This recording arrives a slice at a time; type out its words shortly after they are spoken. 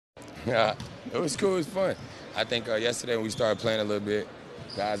Yeah, it was cool. It was fun. I think yesterday when we started playing a little bit,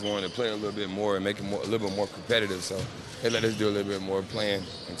 guys wanted to play a little bit more and make it a little bit more competitive. So they let us do a little bit more playing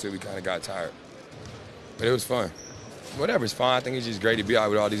until we kind of got tired. But it was fun. Whatever's fun. I think it's just great to be out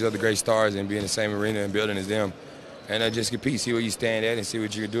with all these other great stars and be in the same arena and building as them. And just compete, see where you stand at, and see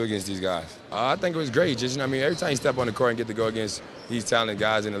what you can do against these guys. I think it was great. Just, I mean, every time you step on the court and get to go against these talented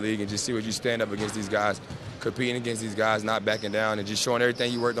guys in the league and just see what you stand up against these guys, competing against these guys, not backing down, and just showing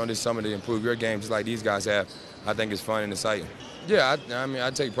everything you worked on this summer to improve your game just like these guys have, I think it's fun and exciting. Yeah, I mean, I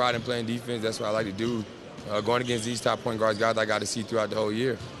take pride in playing defense. That's what I like to do. Going against these top point guards, guys I got to see throughout the whole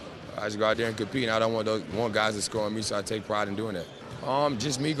year. I just go out there and compete, and I don't want guys to score on me, so I take pride in doing that.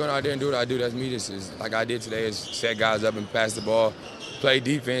 Just me going out there and do what I do. That's me. This is like I did today. Is set guys up and pass the ball, play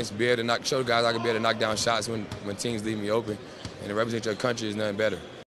defense, be able to show guys I can be able to knock down shots when teams leave me open, and to represent your country is nothing better.